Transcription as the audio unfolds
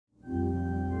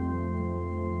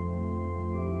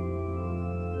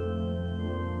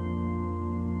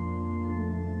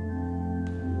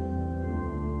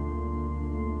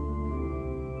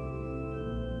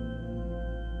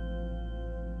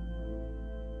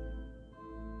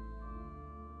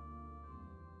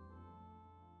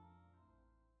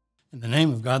In the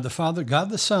name of God the Father, God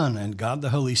the Son, and God the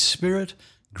Holy Spirit,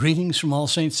 greetings from All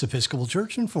Saints Episcopal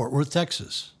Church in Fort Worth,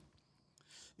 Texas.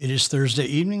 It is Thursday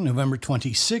evening, November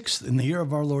 26th, in the year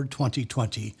of our Lord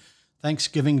 2020,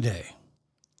 Thanksgiving Day.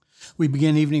 We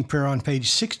begin evening prayer on page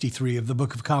 63 of the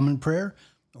Book of Common Prayer,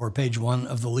 or page 1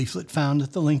 of the leaflet found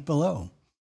at the link below.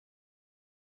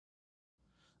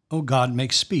 O God,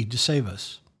 make speed to save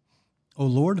us. O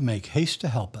Lord, make haste to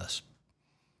help us.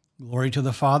 Glory to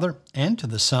the Father, and to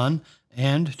the Son,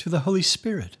 and to the Holy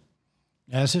Spirit,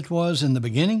 as it was in the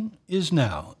beginning, is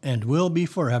now, and will be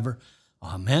forever.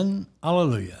 Amen.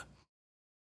 Alleluia.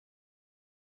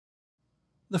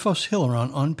 The Phos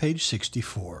Hilaron on page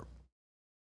 64.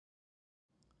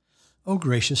 O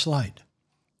gracious light,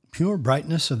 pure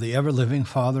brightness of the ever-living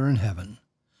Father in heaven,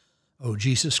 O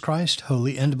Jesus Christ,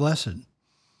 holy and blessed,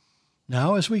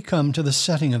 now as we come to the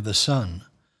setting of the sun,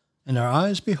 and our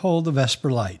eyes behold the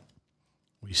vesper light,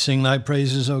 we sing thy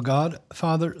praises, O God,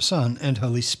 Father, Son, and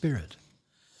Holy Spirit.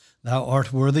 Thou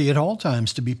art worthy at all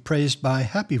times to be praised by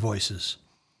happy voices,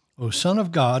 O Son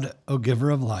of God, O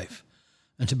Giver of life,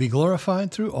 and to be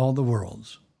glorified through all the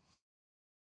worlds.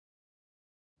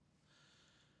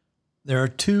 There are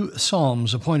two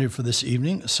psalms appointed for this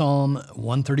evening, Psalm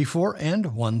 134 and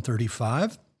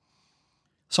 135.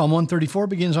 Psalm 134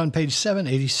 begins on page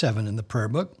 787 in the prayer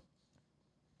book.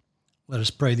 Let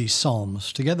us pray these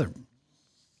psalms together.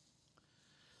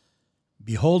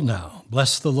 Behold now,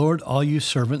 bless the Lord, all you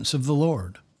servants of the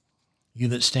Lord, you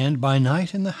that stand by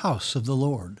night in the house of the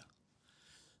Lord.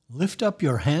 Lift up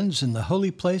your hands in the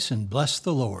holy place and bless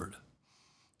the Lord.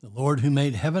 The Lord who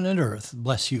made heaven and earth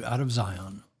bless you out of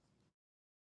Zion.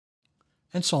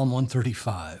 And Psalm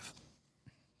 135.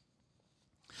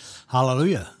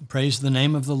 Hallelujah, praise the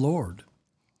name of the Lord.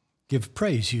 Give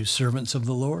praise, you servants of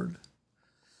the Lord,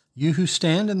 you who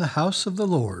stand in the house of the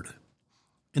Lord,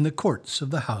 in the courts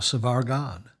of the house of our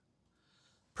God.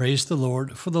 Praise the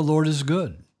Lord, for the Lord is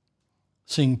good.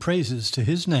 Sing praises to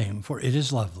his name, for it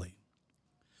is lovely.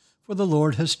 For the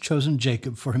Lord has chosen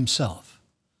Jacob for himself,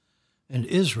 and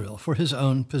Israel for his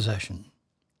own possession.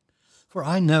 For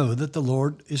I know that the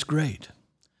Lord is great,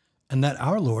 and that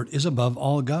our Lord is above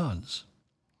all gods.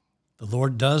 The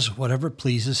Lord does whatever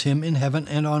pleases him in heaven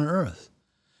and on earth,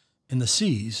 in the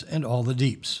seas and all the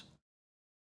deeps.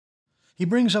 He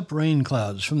brings up rain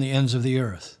clouds from the ends of the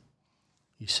earth.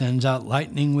 He sends out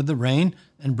lightning with the rain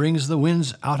and brings the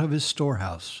winds out of his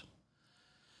storehouse.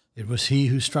 It was he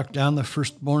who struck down the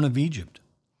firstborn of Egypt,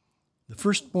 the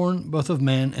firstborn both of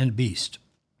man and beast.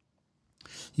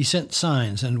 He sent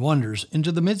signs and wonders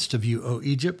into the midst of you, O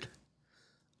Egypt,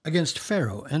 against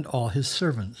Pharaoh and all his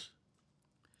servants.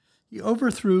 He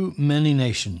overthrew many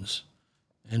nations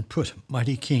and put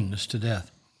mighty kings to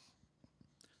death.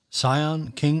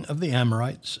 Sihon, king of the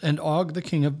Amorites, and Og, the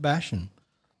king of Bashan,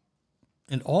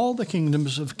 and all the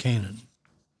kingdoms of Canaan.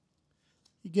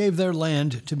 He gave their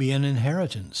land to be an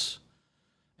inheritance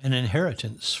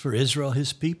for Israel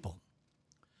his people.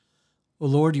 O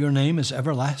Lord, your name is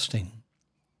everlasting.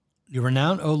 Your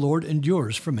renown, O Lord,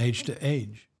 endures from age to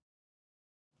age.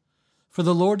 For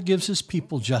the Lord gives his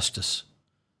people justice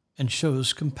and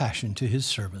shows compassion to his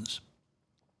servants.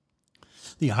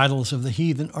 The idols of the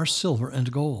heathen are silver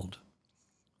and gold,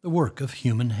 the work of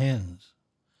human hands.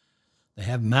 They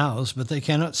have mouths, but they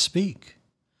cannot speak.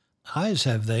 Eyes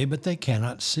have they, but they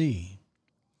cannot see.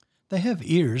 They have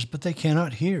ears, but they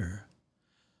cannot hear.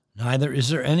 Neither is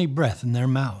there any breath in their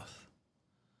mouth.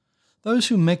 Those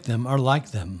who make them are like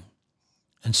them,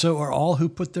 and so are all who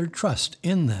put their trust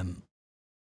in them.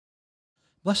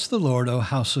 Bless the Lord, O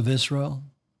house of Israel.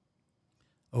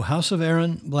 O house of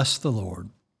Aaron, bless the Lord.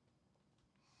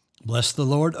 Bless the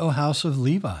Lord, O house of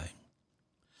Levi.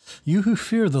 You who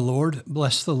fear the Lord,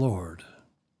 bless the Lord.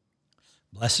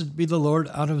 Blessed be the Lord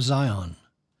out of Zion,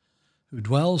 who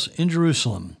dwells in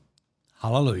Jerusalem.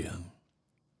 Hallelujah.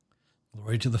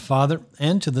 Glory to the Father,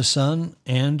 and to the Son,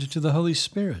 and to the Holy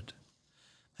Spirit,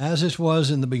 as it was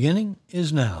in the beginning,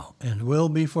 is now, and will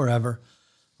be forever.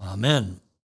 Amen.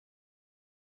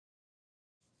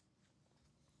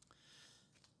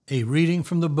 A reading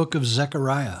from the book of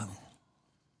Zechariah.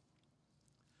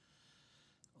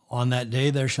 On that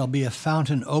day there shall be a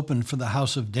fountain opened for the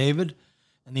house of David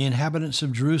and the inhabitants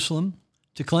of Jerusalem,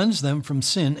 to cleanse them from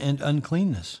sin and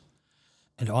uncleanness.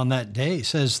 And on that day,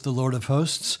 says the Lord of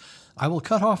hosts, I will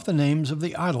cut off the names of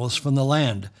the idols from the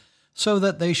land, so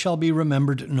that they shall be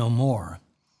remembered no more.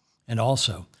 And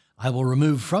also I will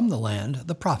remove from the land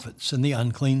the prophets and the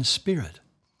unclean spirit.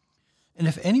 And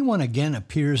if anyone again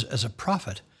appears as a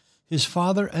prophet, his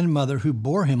father and mother who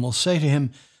bore him will say to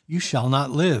him, You shall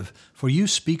not live, for you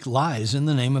speak lies in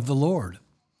the name of the Lord.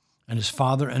 and his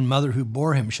father and mother who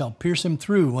bore him shall pierce him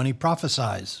through when he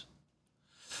prophesies.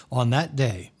 On that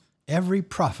day, every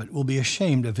prophet will be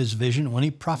ashamed of his vision when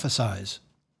he prophesies.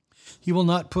 He will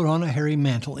not put on a hairy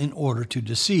mantle in order to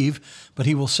deceive, but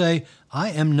he will say, I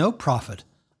am no prophet.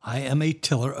 I am a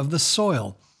tiller of the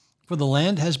soil, for the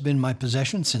land has been my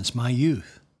possession since my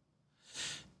youth.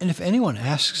 And if anyone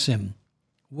asks him,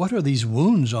 What are these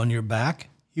wounds on your back?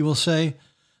 He will say,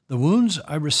 The wounds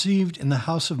I received in the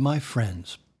house of my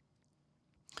friends.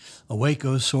 Awake,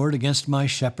 O sword, against my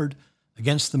shepherd,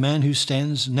 against the man who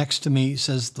stands next to me,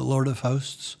 says the Lord of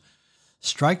hosts.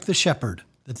 Strike the shepherd,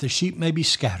 that the sheep may be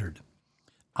scattered.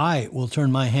 I will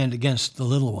turn my hand against the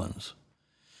little ones.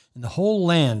 In the whole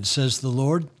land, says the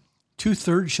Lord,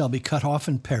 2/3 shall be cut off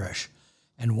and perish,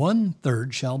 and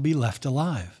 1/3 shall be left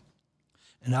alive.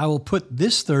 And I will put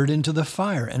this third into the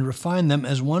fire, and refine them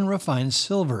as one refines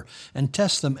silver, and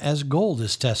test them as gold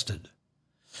is tested.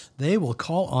 They will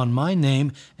call on my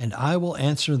name, and I will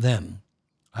answer them.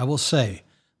 I will say,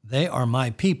 They are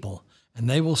my people, and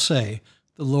they will say,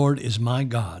 The Lord is my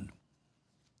God.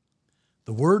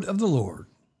 The word of the Lord.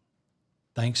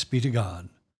 Thanks be to God.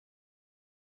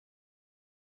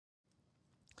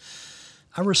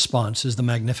 Our response is the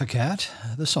Magnificat,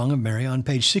 the Song of Mary, on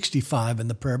page 65 in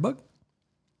the prayer book.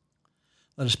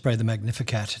 Let us pray the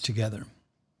Magnificat together.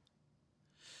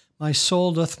 My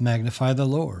soul doth magnify the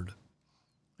Lord,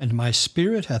 and my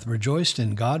spirit hath rejoiced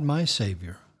in God my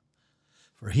Saviour.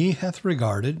 For he hath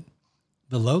regarded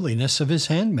the lowliness of his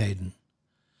handmaiden.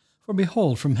 For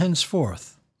behold, from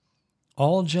henceforth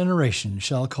all generations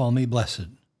shall call me blessed.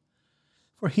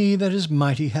 For he that is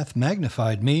mighty hath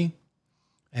magnified me,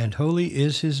 and holy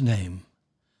is his name.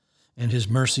 And his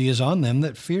mercy is on them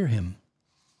that fear him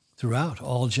throughout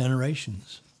all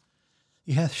generations.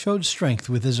 He hath showed strength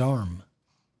with his arm.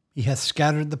 He hath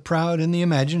scattered the proud in the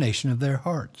imagination of their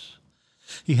hearts.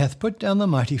 He hath put down the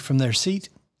mighty from their seat,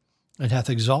 and hath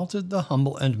exalted the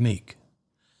humble and meek.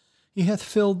 He hath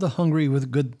filled the hungry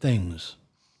with good things,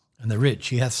 and the rich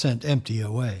he hath sent empty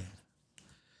away.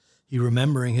 He,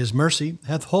 remembering his mercy,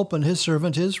 hath holpen his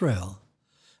servant Israel,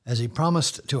 as he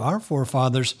promised to our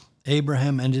forefathers,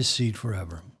 Abraham and his seed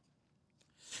forever.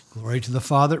 Glory to the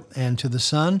Father, and to the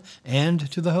Son, and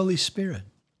to the Holy Spirit,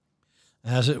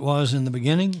 as it was in the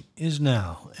beginning, is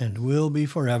now, and will be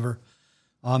forever.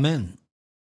 Amen.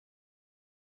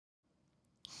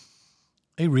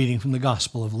 A reading from the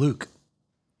Gospel of Luke.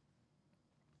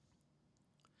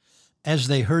 As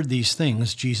they heard these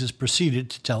things, Jesus proceeded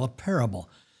to tell a parable,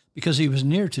 because he was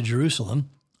near to Jerusalem,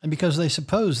 and because they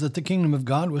supposed that the kingdom of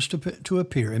God was to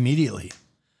appear immediately.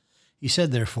 He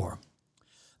said, therefore,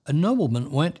 A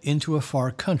nobleman went into a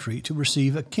far country to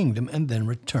receive a kingdom and then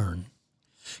return.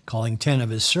 Calling 10 of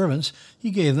his servants,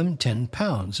 he gave them 10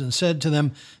 pounds, and said to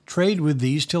them, Trade with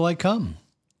these till I come.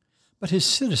 But his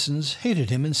citizens hated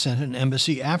him and sent an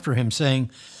embassy after him,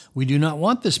 saying, We do not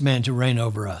want this man to reign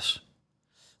over us.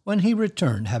 When he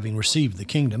returned, having received the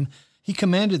kingdom, he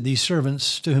commanded these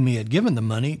servants to whom he had given the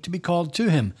money to be called to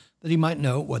him, that he might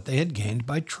know what they had gained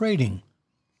by trading.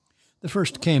 The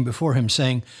first came before him,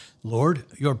 saying, Lord,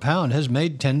 your pound has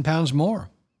made 10 pounds more.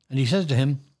 And he said to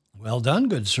him, Well done,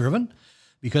 good servant.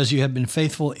 Because you have been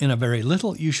faithful in a very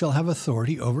little, you shall have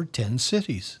authority over 10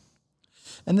 cities.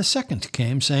 And the second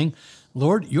came, saying,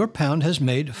 Lord, your pound has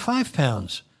made 5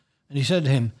 pounds. And he said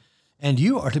to him, And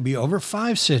you are to be over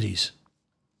 5 cities.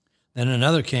 Then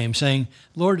another came, saying,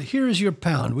 Lord, here is your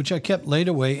pound, which I kept laid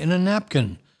away in a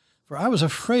napkin. For I was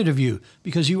afraid of you,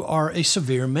 because you are a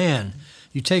severe man.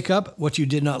 You take up what you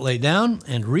did not lay down,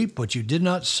 and reap what you did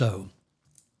not sow.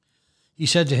 He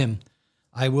said to him,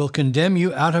 I will condemn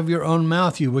you out of your own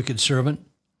mouth, you wicked servant.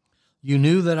 You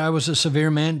knew that I was a severe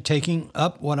man, taking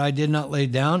up what I did not lay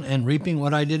down, and reaping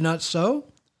what I did not sow?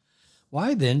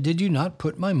 Why then did you not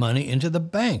put my money into the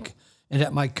bank? And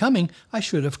at my coming I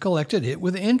should have collected it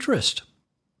with interest.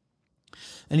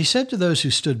 And he said to those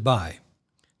who stood by,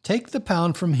 Take the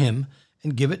pound from him,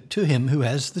 and give it to him who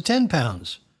has the 10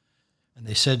 pounds. And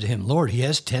they said to him, Lord, he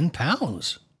has 10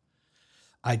 pounds.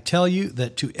 I tell you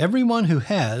that to everyone who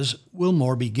has will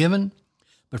more be given,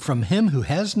 but from him who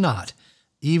has not,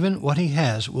 even what he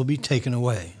has will be taken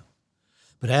away.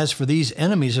 But as for these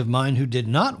enemies of mine who did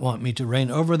not want me to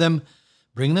reign over them,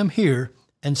 bring them here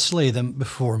and slay them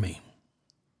before me.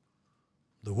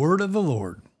 The word of the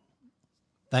Lord.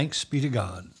 Thanks be to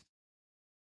God.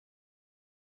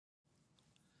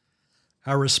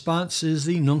 Our response is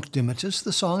the Nunc Dimittis,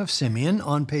 the Song of Simeon,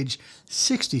 on page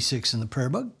 66 in the prayer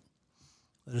book.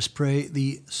 Let us pray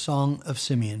the Song of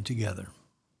Simeon together.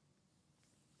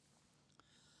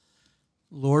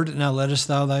 Lord, now lettest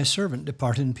thou thy servant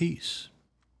depart in peace,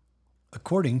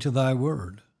 according to thy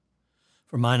word.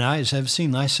 For mine eyes have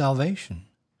seen thy salvation,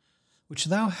 which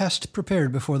thou hast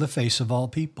prepared before the face of all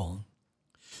people,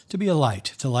 to be a light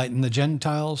to lighten the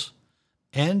Gentiles,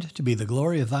 and to be the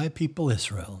glory of thy people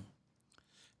Israel.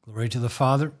 Glory to the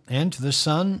Father, and to the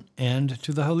Son, and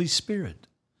to the Holy Spirit,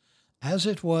 as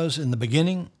it was in the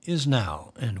beginning, is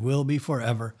now, and will be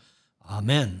forever.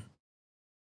 Amen.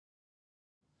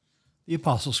 The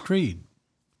Apostles' Creed.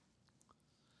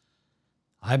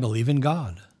 I believe in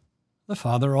God, the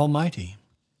Father Almighty,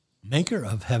 maker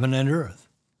of heaven and earth,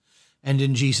 and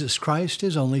in Jesus Christ,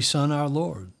 his only Son, our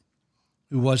Lord,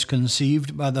 who was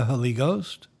conceived by the Holy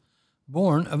Ghost,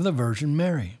 born of the Virgin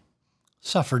Mary,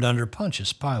 suffered under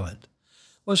Pontius Pilate,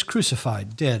 was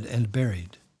crucified, dead, and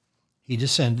buried. He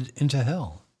descended into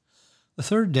hell. The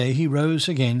third day he rose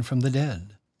again from the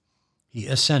dead. He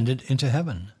ascended into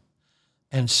heaven,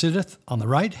 and sitteth on the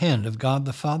right hand of God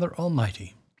the Father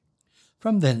Almighty.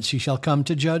 From thence he shall come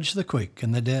to judge the quick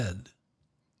and the dead.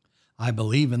 I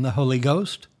believe in the Holy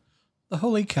Ghost, the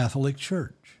Holy Catholic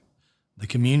Church, the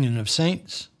communion of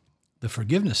saints, the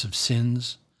forgiveness of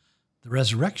sins, the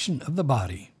resurrection of the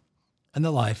body, and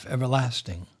the life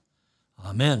everlasting.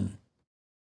 Amen.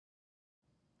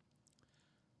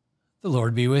 The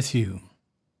Lord be with you.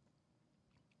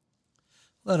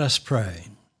 Let us pray.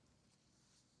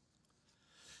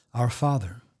 Our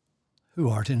Father, who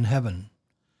art in heaven,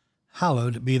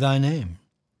 hallowed be thy name.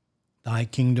 Thy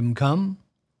kingdom come,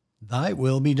 thy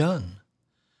will be done,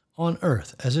 on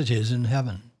earth as it is in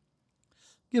heaven.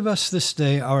 Give us this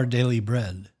day our daily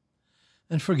bread,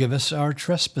 and forgive us our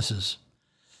trespasses,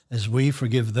 as we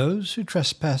forgive those who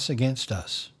trespass against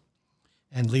us.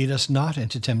 And lead us not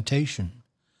into temptation,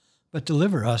 but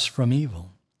deliver us from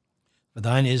evil. For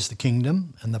thine is the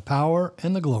kingdom, and the power,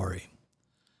 and the glory,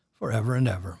 forever and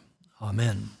ever.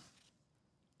 Amen.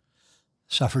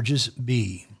 Suffrages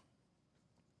B.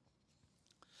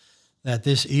 That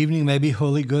this evening may be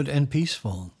wholly good and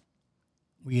peaceful,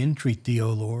 we entreat thee, O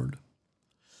Lord,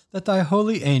 that thy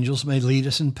holy angels may lead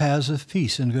us in paths of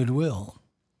peace and goodwill.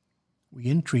 We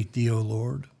entreat thee, O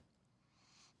Lord,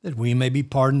 that we may be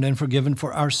pardoned and forgiven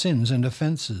for our sins and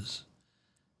offenses.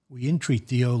 We entreat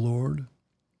thee, O Lord,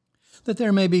 that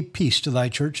there may be peace to thy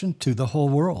church and to the whole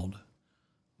world.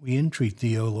 We entreat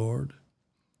thee, O Lord,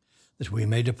 that we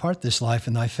may depart this life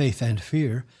in thy faith and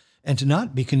fear, and to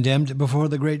not be condemned before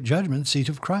the great judgment seat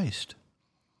of Christ.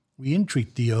 We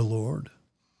entreat thee, O Lord,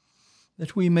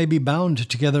 that we may be bound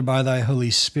together by thy Holy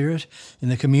Spirit in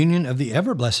the communion of the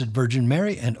ever-blessed Virgin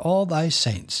Mary and all thy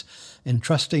saints,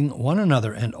 entrusting one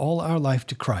another and all our life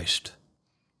to Christ.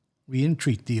 We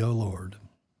entreat thee, O Lord.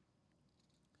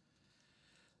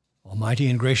 Almighty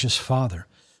and gracious Father,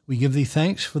 we give thee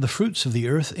thanks for the fruits of the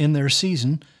earth in their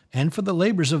season, and for the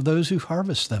labors of those who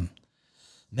harvest them.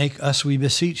 Make us, we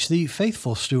beseech thee,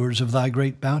 faithful stewards of thy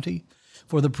great bounty,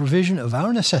 for the provision of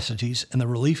our necessities and the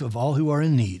relief of all who are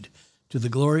in need, to the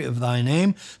glory of thy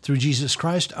name, through Jesus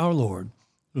Christ our Lord,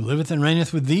 who liveth and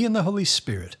reigneth with thee in the Holy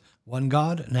Spirit, one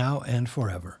God, now and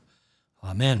forever.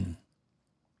 Amen.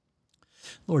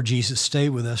 Lord Jesus, stay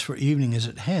with us, for evening is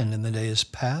at hand and the day is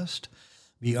past.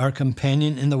 Be our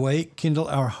companion in the way, kindle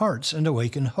our hearts, and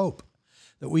awaken hope,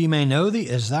 that we may know thee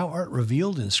as thou art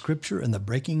revealed in Scripture and the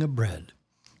breaking of bread.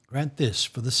 Grant this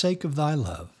for the sake of thy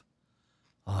love.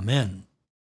 Amen.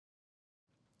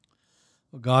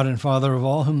 O God and Father of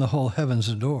all whom the whole heavens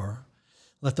adore,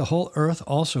 let the whole earth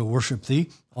also worship thee,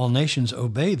 all nations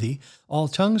obey thee, all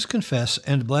tongues confess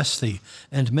and bless thee,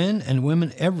 and men and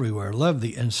women everywhere love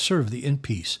thee and serve thee in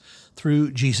peace,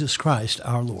 through Jesus Christ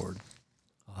our Lord.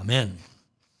 Amen.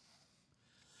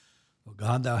 O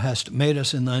God, thou hast made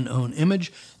us in thine own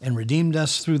image, and redeemed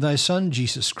us through thy Son,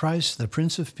 Jesus Christ, the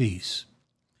Prince of Peace.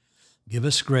 Give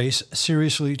us grace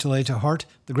seriously to lay to heart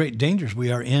the great dangers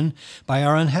we are in by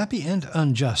our unhappy and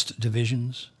unjust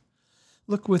divisions.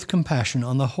 Look with compassion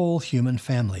on the whole human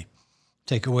family.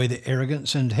 Take away the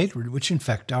arrogance and hatred which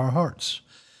infect our hearts.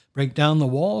 Break down the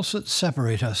walls that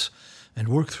separate us, and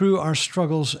work through our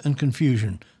struggles and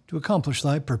confusion to accomplish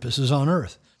thy purposes on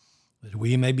earth, that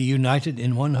we may be united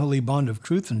in one holy bond of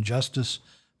truth and justice,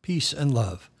 peace and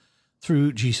love,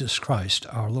 through Jesus Christ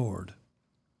our Lord.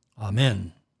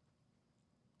 Amen.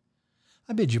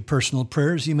 I bid you personal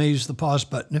prayers. You may use the pause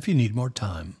button if you need more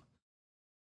time.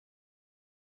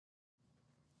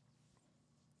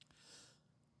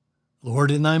 Lord,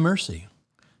 in thy mercy,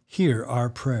 hear our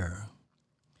prayer.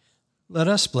 Let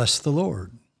us bless the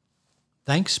Lord.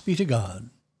 Thanks be to God.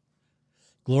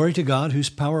 Glory to God, whose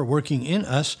power working in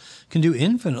us can do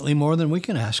infinitely more than we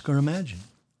can ask or imagine.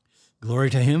 Glory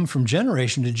to him from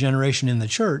generation to generation in the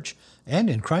church and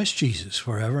in Christ Jesus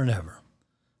forever and ever.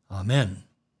 Amen.